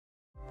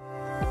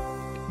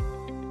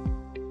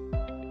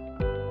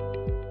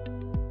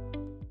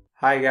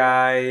Hi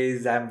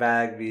guys, I'm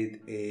back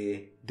with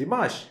a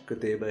Dimash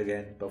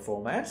Kudaibergen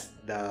performance,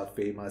 the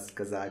famous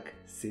Kazakh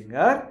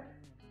singer.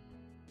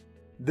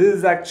 This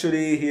is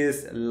actually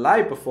his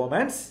live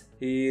performance.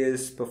 He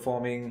is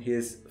performing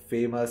his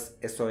famous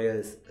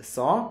S.O.S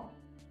song,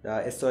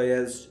 the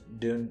S.O.S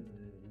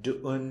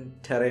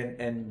terrien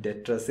and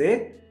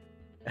détresse.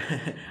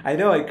 I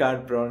know I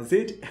can't pronounce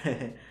it.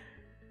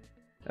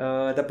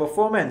 The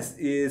performance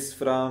is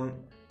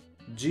from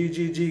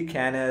GGG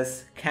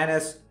Cannes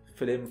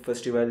Film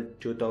Festival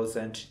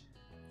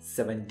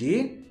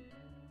 2017.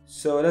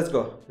 So let's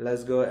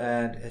go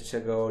and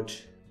check out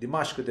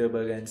Dimash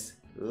Kudaibergen's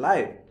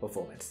live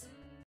performance.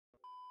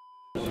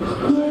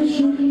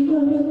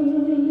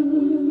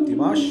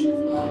 Dimash.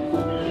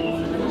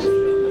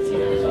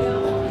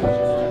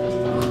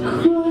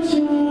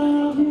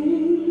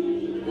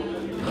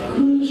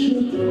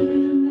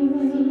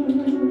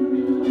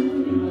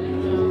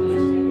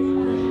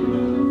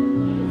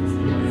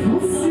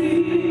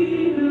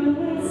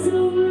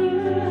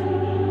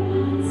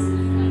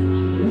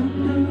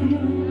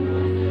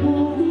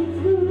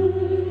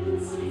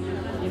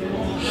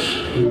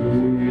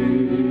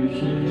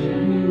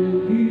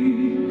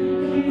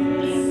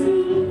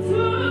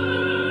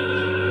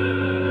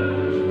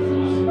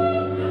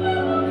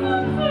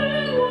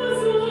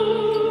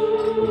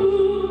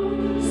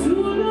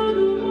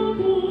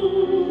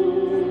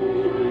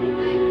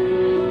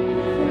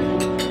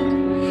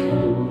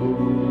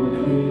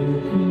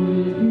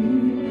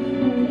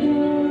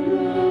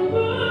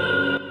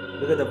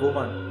 Look at the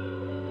woman.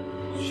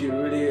 She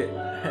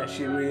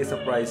really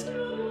surprised.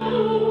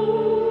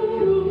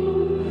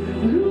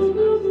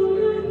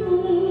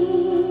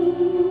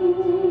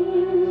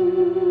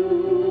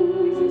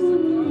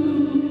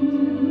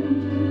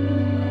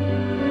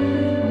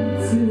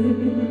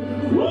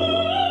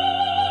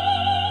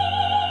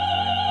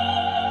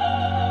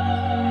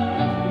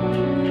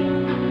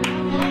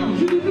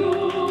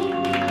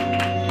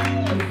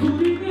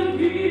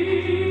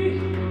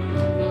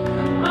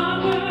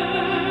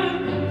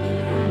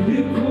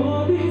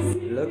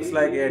 Looks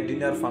like a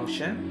dinner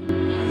function.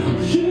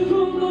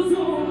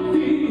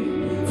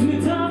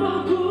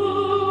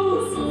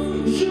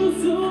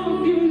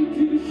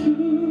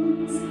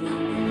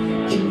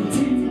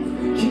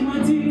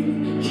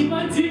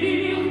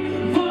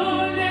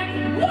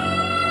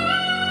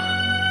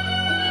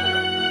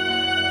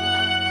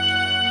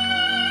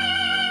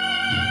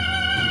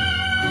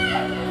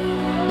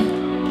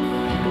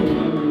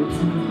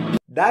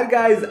 That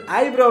guy's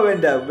eyebrow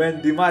went up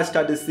when Dimash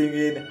started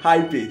singing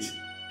high pitch.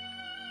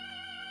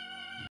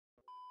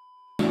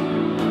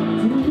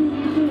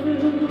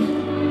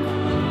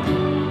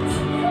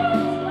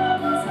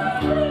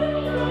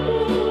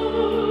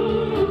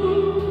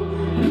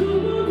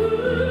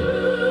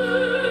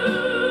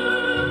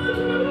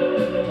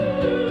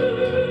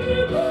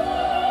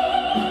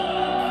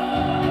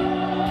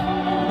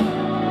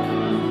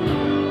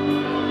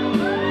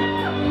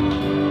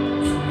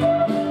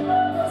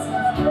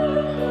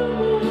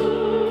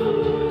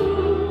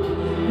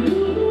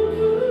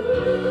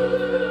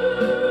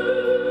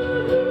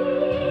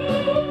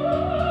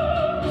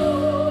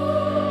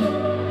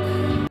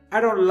 I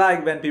don't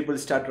like when people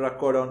start to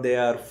record on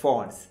their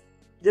phones.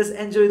 Just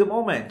enjoy the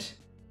moment.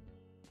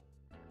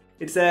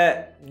 It's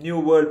a new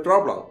world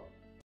problem.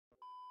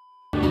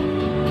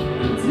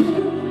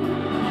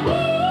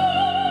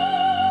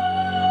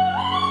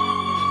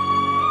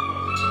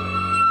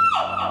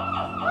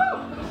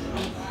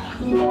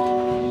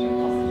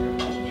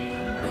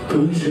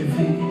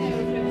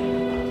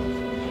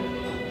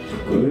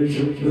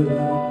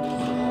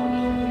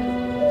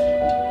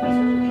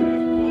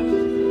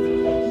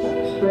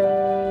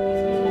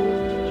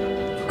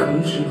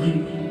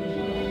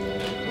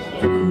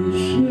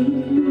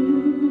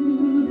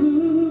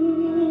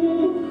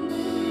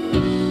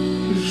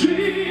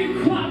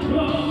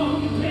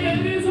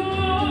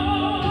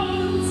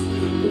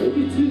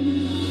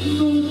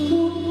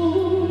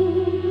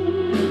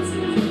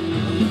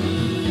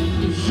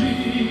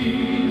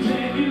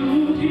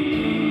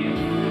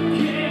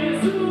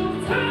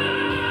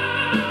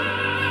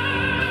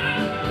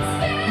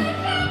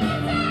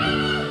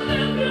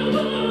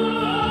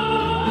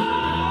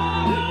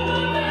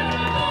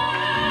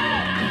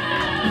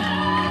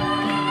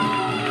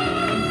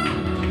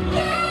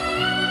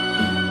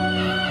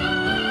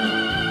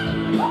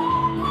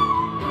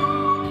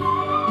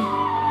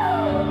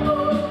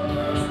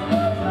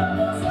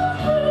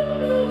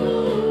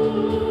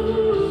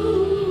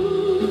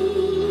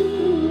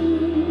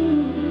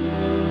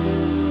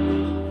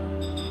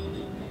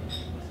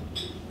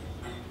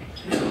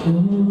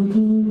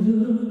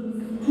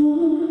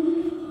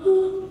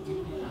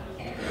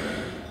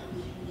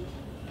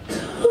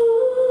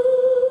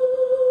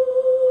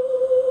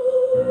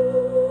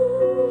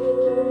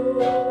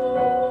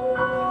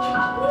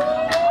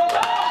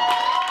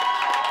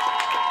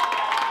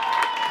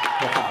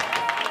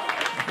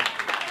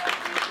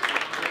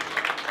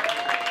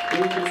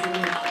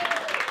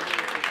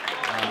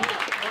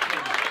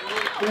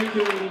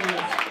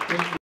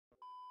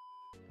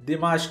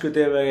 Dimash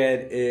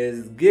Kudaibergen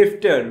is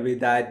gifted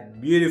with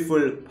that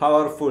beautiful,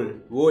 powerful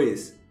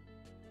voice,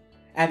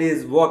 and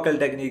his vocal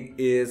technique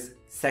is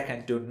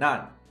second to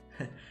none.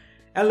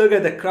 And look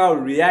at the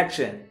crowd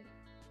reaction.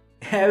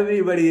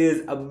 Everybody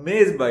is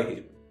amazed by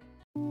him.